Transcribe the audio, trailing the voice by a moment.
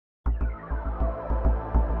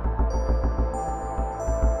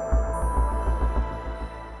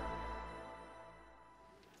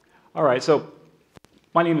All right, so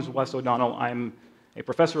my name is Wes O'Donnell. I'm a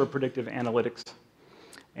professor of predictive analytics,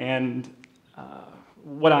 and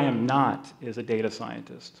what I am not is a data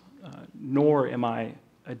scientist, nor am I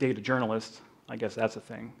a data journalist. I guess that's a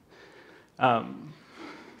thing. What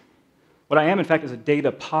I am, in fact, is a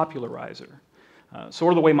data popularizer,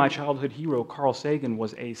 sort of the way my childhood hero, Carl Sagan,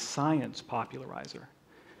 was a science popularizer,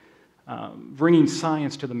 bringing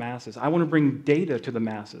science to the masses. I want to bring data to the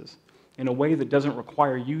masses in a way that doesn't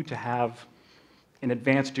require you to have an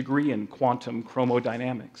advanced degree in quantum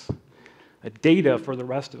chromodynamics, data for the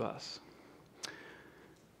rest of us.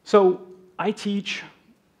 So I teach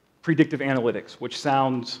predictive analytics, which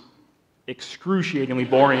sounds excruciatingly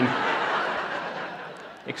boring,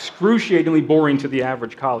 excruciatingly boring to the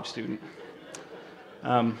average college student.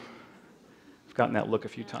 I've gotten that look a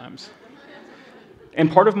few times. And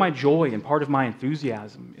part of my joy and part of my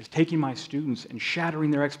enthusiasm is taking my students and shattering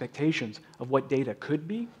their expectations of what data could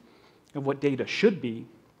be, of what data should be,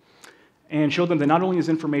 and show them that not only is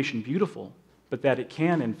information beautiful, but that it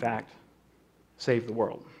can, in fact, save the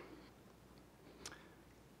world.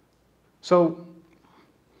 So,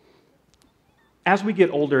 as we get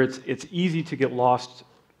older, it's easy to get lost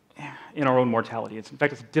in our own mortality. In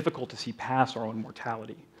fact, it's difficult to see past our own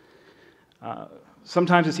mortality.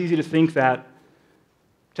 Sometimes it's easy to think that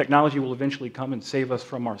technology will eventually come and save us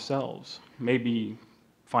from ourselves, maybe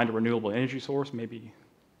find a renewable energy source, maybe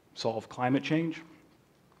solve climate change.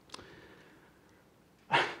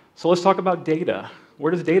 So let's talk about data.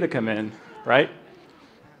 Where does data come in, right?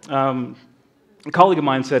 A colleague of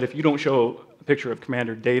mine said, if you don't show a picture of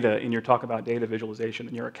Commander Data in your talk about data visualization,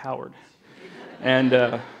 then you're a coward.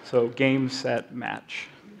 And so game, set, match.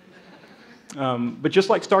 But just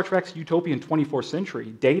like Star Trek's utopian 24th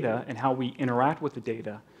century, data and how we interact with the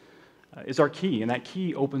data is our key, and that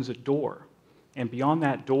key opens a door. And beyond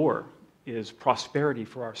that door is prosperity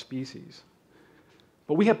for our species.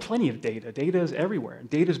 But we have plenty of data. Data is everywhere.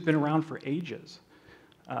 Data's been around for ages.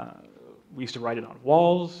 We used to write it on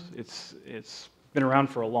walls. It's been around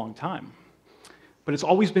for a long time. But it's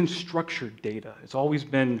always been structured data. It's always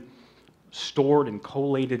been stored and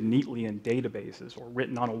collated neatly in databases or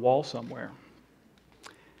written on a wall somewhere.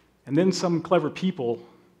 And then some clever people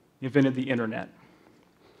invented the internet.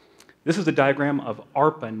 This is a diagram of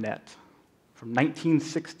ARPANET from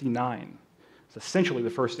 1969. It's essentially the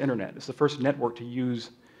first internet. It's the first network to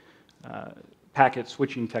use packet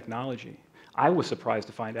switching technology. I was surprised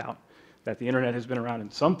to find out that the internet has been around in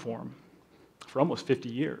some form for almost 50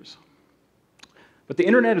 years. But the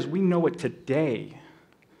internet as we know it today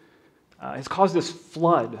has caused this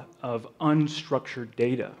flood of unstructured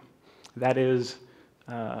data. That is,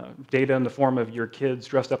 data in the form of your kids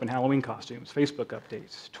dressed up in Halloween costumes, Facebook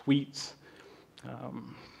updates, tweets,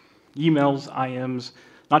 emails, IMs,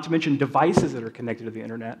 not to mention devices that are connected to the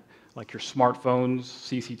internet, like your smartphones,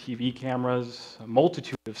 CCTV cameras, a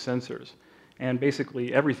multitude of sensors, and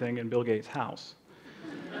basically everything in Bill Gates' house.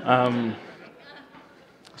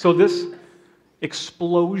 So this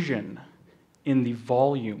explosion in the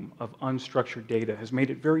volume of unstructured data has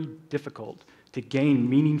made it very difficult to gain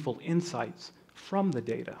meaningful insights from the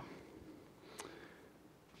data.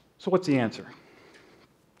 So what's the answer?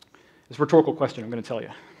 It's a rhetorical question, I'm going to tell you.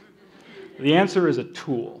 The answer is a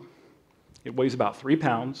tool. It weighs about 3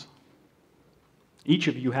 pounds. Each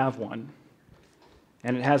of you have one.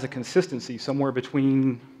 And it has a consistency somewhere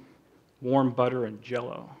between warm butter and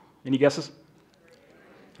Jell-O. Any guesses?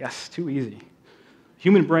 Yes, too easy.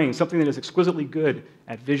 Human brain, something that is exquisitely good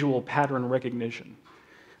at visual pattern recognition,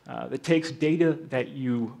 that takes data that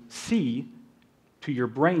you see to your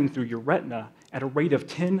brain through your retina at a rate of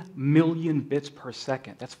 10 million bits per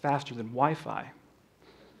second. That's faster than Wi-Fi.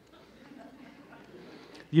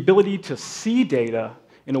 The ability to see data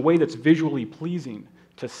in a way that's visually pleasing,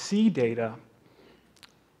 to see data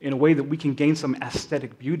in a way that we can gain some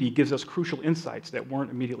aesthetic beauty gives us crucial insights that weren't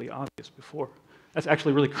immediately obvious before. That's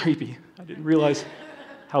actually really creepy. I didn't realize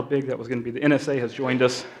how big that was going to be. The NSA has joined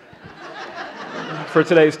us for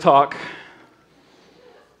today's talk.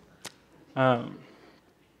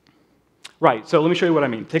 Right, so let me show you what I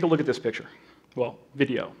mean. Take a look at this picture. Well,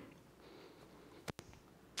 video.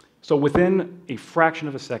 So within a fraction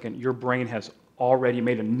of a second, your brain has already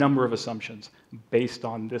made a number of assumptions based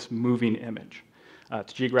on this moving image.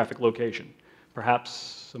 Its geographic location, perhaps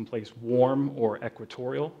someplace warm or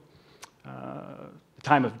equatorial. The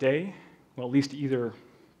time of day, well, at least either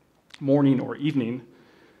morning or evening.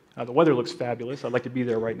 The weather looks fabulous. I'd like to be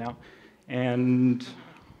there right now. And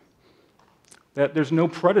that there's no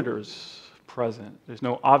predators present. There's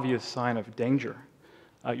no obvious sign of danger.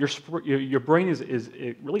 Your brain is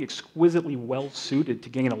really exquisitely well suited to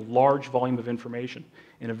gain a large volume of information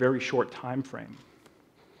in a very short time frame.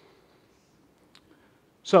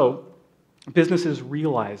 So, businesses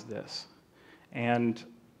realize this, and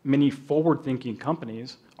many forward-thinking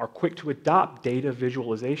companies are quick to adopt data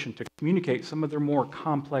visualization to communicate some of their more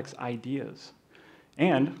complex ideas.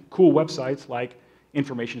 And cool websites like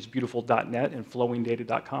informationisbeautiful.net and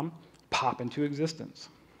flowingdata.com pop into existence.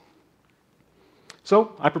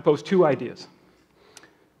 So I propose two ideas.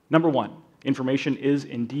 Number one, information is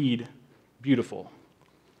indeed beautiful.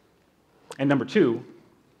 And number two,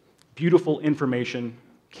 beautiful information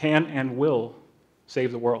can and will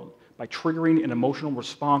save the world by triggering an emotional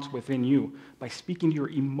response within you, by speaking to your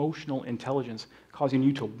emotional intelligence, causing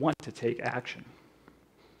you to want to take action.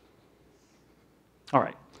 All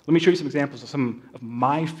right, let me show you some examples of some of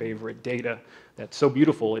my favorite data that's so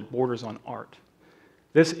beautiful it borders on art.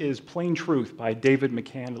 This is Plain Truth by David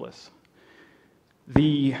McCandless.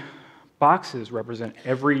 The boxes represent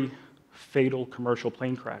every fatal commercial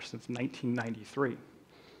plane crash since 1993.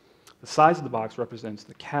 The size of the box represents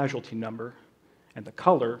the casualty number, and the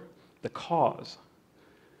color, the cause.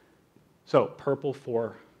 So purple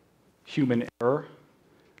for human error,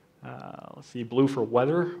 blue for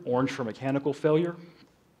weather, orange for mechanical failure,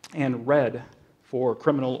 and red for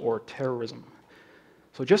criminal or terrorism.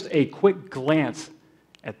 So just a quick glance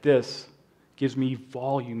at this gives me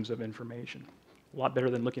volumes of information, a lot better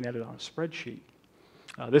than looking at it on a spreadsheet.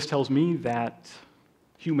 This tells me that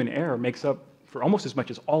human error makes up for almost as much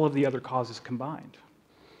as all of the other causes combined.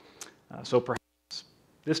 So perhaps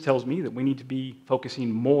this tells me that we need to be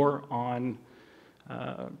focusing more on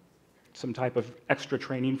some type of extra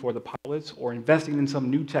training for the pilots or investing in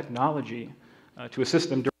some new technology to assist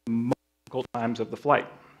them during the most difficult times of the flight.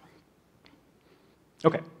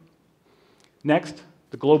 Okay. Next,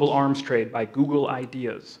 the global arms trade by Google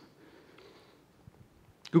Ideas.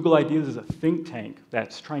 Google Ideas is a think tank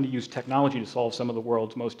that's trying to use technology to solve some of the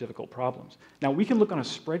world's most difficult problems. Now, we can look on a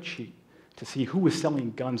spreadsheet to see who is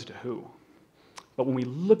selling guns to who. But when we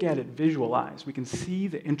look at it visualized, we can see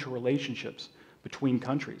the interrelationships between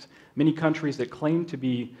countries. Many countries that claim to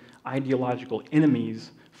be ideological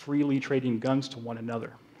enemies freely trading guns to one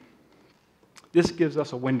another. This gives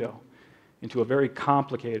us a window into a very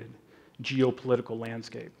complicated geopolitical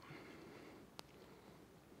landscape.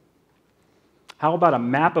 How about a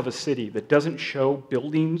map of a city that doesn't show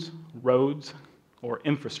buildings, roads, or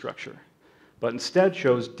infrastructure, but instead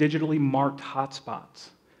shows digitally marked hotspots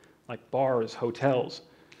like bars, hotels?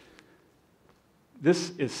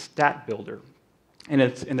 This is Stat Builder, and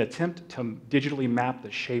it's an attempt to digitally map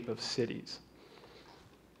the shape of cities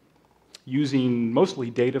using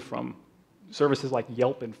mostly data from services like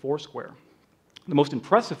Yelp and Foursquare. The most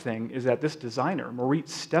impressive thing is that this designer,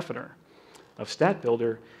 Maurice Steffener of Stat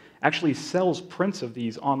Builder, actually sells prints of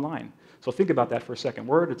these online. So think about that for a second.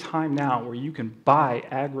 We're at a time now where you can buy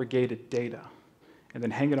aggregated data and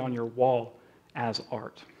then hang it on your wall as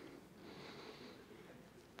art.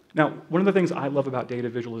 Now, one of the things I love about data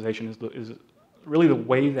visualization is really the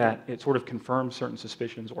way that it sort of confirms certain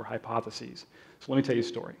suspicions or hypotheses. So let me tell you a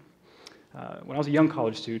story. When I was a young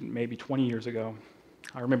college student, maybe 20 years ago,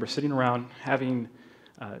 I remember sitting around having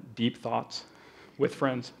deep thoughts with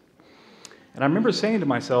friends. And I remember saying to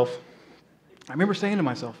myself,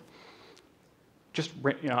 just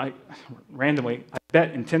randomly, I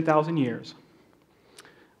bet in 10,000 years,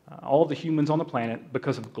 all of the humans on the planet,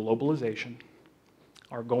 because of globalization,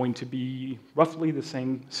 are going to be roughly the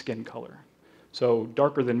same skin color. So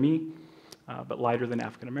darker than me, but lighter than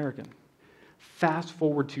African American. Fast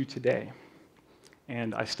forward to today,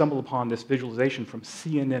 and I stumbled upon this visualization from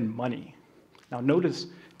CNN Money. Now notice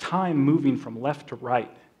time moving from left to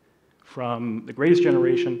right, from the greatest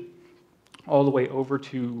generation all the way over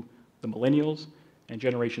to the millennials and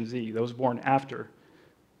Generation Z, those born after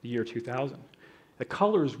the year 2000. The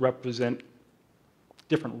colors represent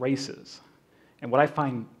different races. And what I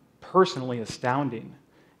find personally astounding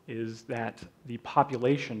is that the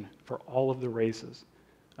population for all of the races,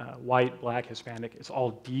 white, black, Hispanic, is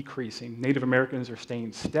all decreasing. Native Americans are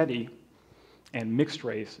staying steady, and mixed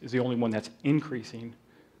race is the only one that's increasing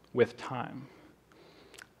with time.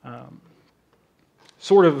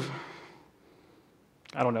 Sort of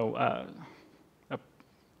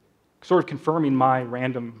confirming my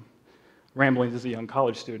random ramblings as a young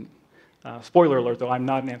college student. Spoiler alert, though, I'm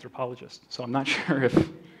not an anthropologist, so I'm not sure if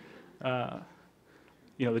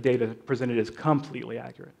the data presented is completely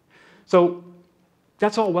accurate. So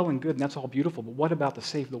that's all well and good, and that's all beautiful, but what about the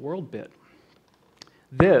save the world bit?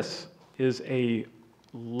 This is a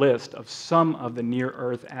list of some of the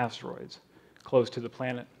near-Earth asteroids close to the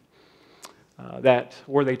planet. that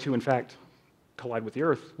were they to, in fact, collide with the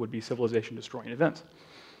Earth, would be civilization-destroying events.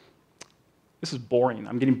 This is boring.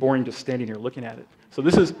 I'm getting boring just standing here looking at it. So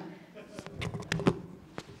this is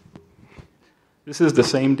the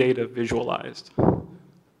same data visualized.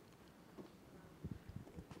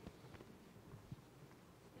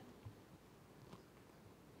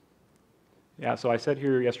 Yeah, so I sat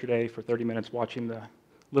here yesterday for 30 minutes watching the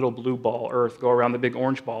little blue ball, Earth, go around the big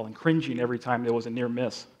orange ball and cringing every time there was a near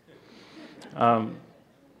miss.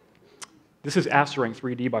 This is Asterang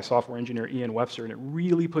 3D by software engineer Ian Webster, and it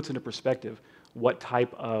really puts into perspective what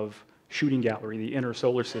type of shooting gallery the inner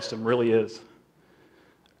solar system really is.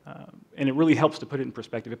 And it really helps to put it in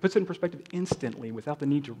perspective. It puts it in perspective instantly without the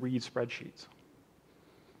need to read spreadsheets.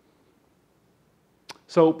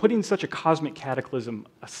 So putting such a cosmic cataclysm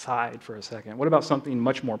aside for a second, what about something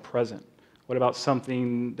much more present? What about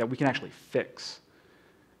something that we can actually fix?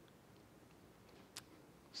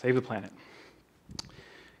 Save the planet.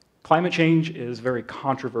 Climate change is a very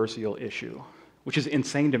controversial issue, which is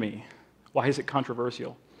insane to me. Why is it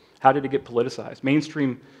controversial? How did it get politicized?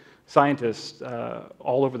 Mainstream scientists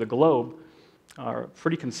all over the globe are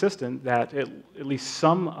pretty consistent that at least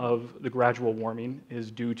some of the gradual warming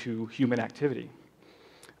is due to human activity.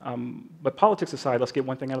 But politics aside, let's get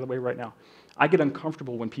one thing out of the way right now. I get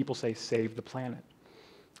uncomfortable when people say, save the planet.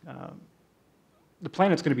 The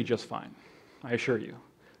planet's going to be just fine, I assure you.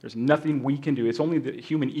 There's nothing we can do. It's only the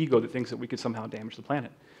human ego that thinks that we could somehow damage the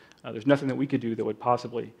planet. There's nothing that we could do that would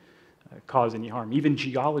possibly cause any harm. Even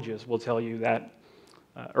geologists will tell you that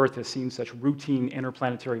Earth has seen such routine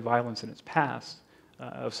interplanetary violence in its past,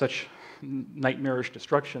 of such nightmarish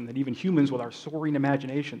destruction, that even humans with our soaring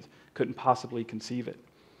imaginations couldn't possibly conceive it.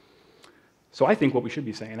 So I think what we should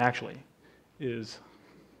be saying, actually, is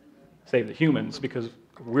save the humans, because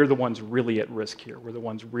we're the ones really at risk here. We're the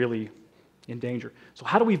ones really in danger. So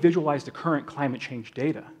how do we visualize the current climate change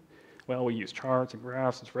data? Well, we use charts and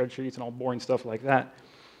graphs and spreadsheets and all boring stuff like that.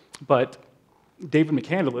 But David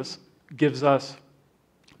McCandless gives us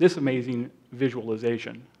this amazing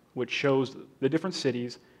visualization, which shows the different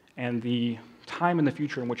cities and the time in the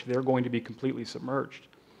future in which they're going to be completely submerged.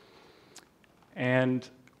 And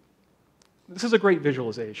this is a great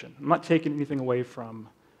visualization. I'm not taking anything away from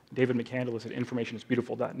David McCandless at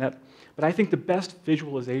informationisbeautiful.net, but I think the best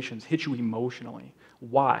visualizations hit you emotionally.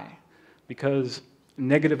 Why? Because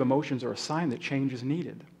negative emotions are a sign that change is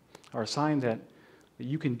needed, are a sign that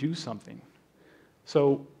you can do something.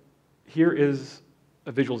 So here is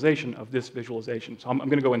a visualization of this visualization. So I'm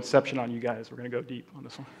going to go Inception on you guys. We're going to go deep on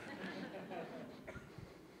this one.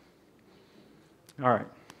 All right.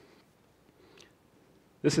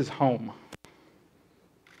 This is home.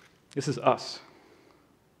 This is us.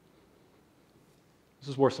 This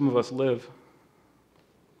is where some of us live.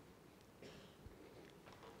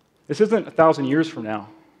 This isn't 1,000 years from now.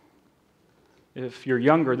 If you're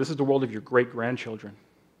younger, this is the world of your great-grandchildren.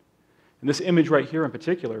 And this image right here in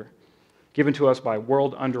particular, given to us by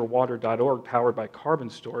worldunderwater.org, powered by Carbon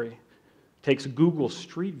Story, takes Google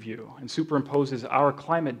Street View and superimposes our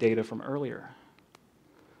climate data from earlier.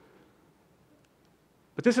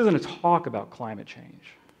 But this isn't a talk about climate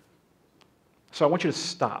change. So I want you to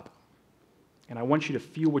stop, and I want you to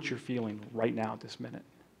feel what you're feeling right now at this minute.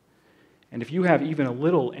 And if you have even a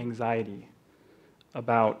little anxiety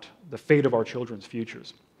about the fate of our children's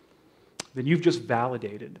futures, then you've just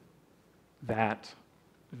validated that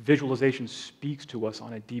visualization speaks to us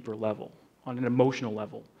on a deeper level, on an emotional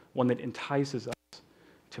level, one that entices us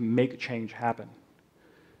to make change happen.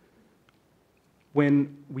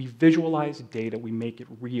 When we visualize data, we make it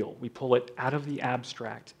real. We pull it out of the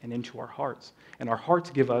abstract and into our hearts. And our hearts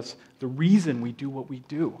give us the reason we do what we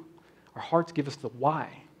do. Our hearts give us the why.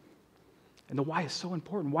 And the why is so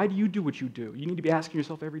important. Why do you do what you do? You need to be asking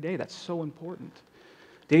yourself every day. That's so important.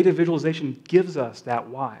 Data visualization gives us that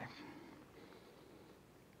why.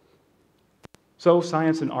 So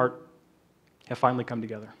science and art have finally come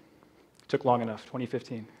together. It took long enough,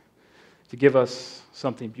 2015, to give us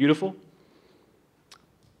something beautiful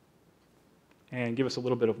and give us a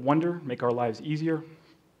little bit of wonder, make our lives easier,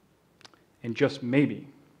 and just maybe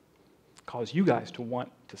cause you guys to want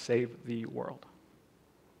to save the world.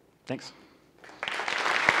 Thanks.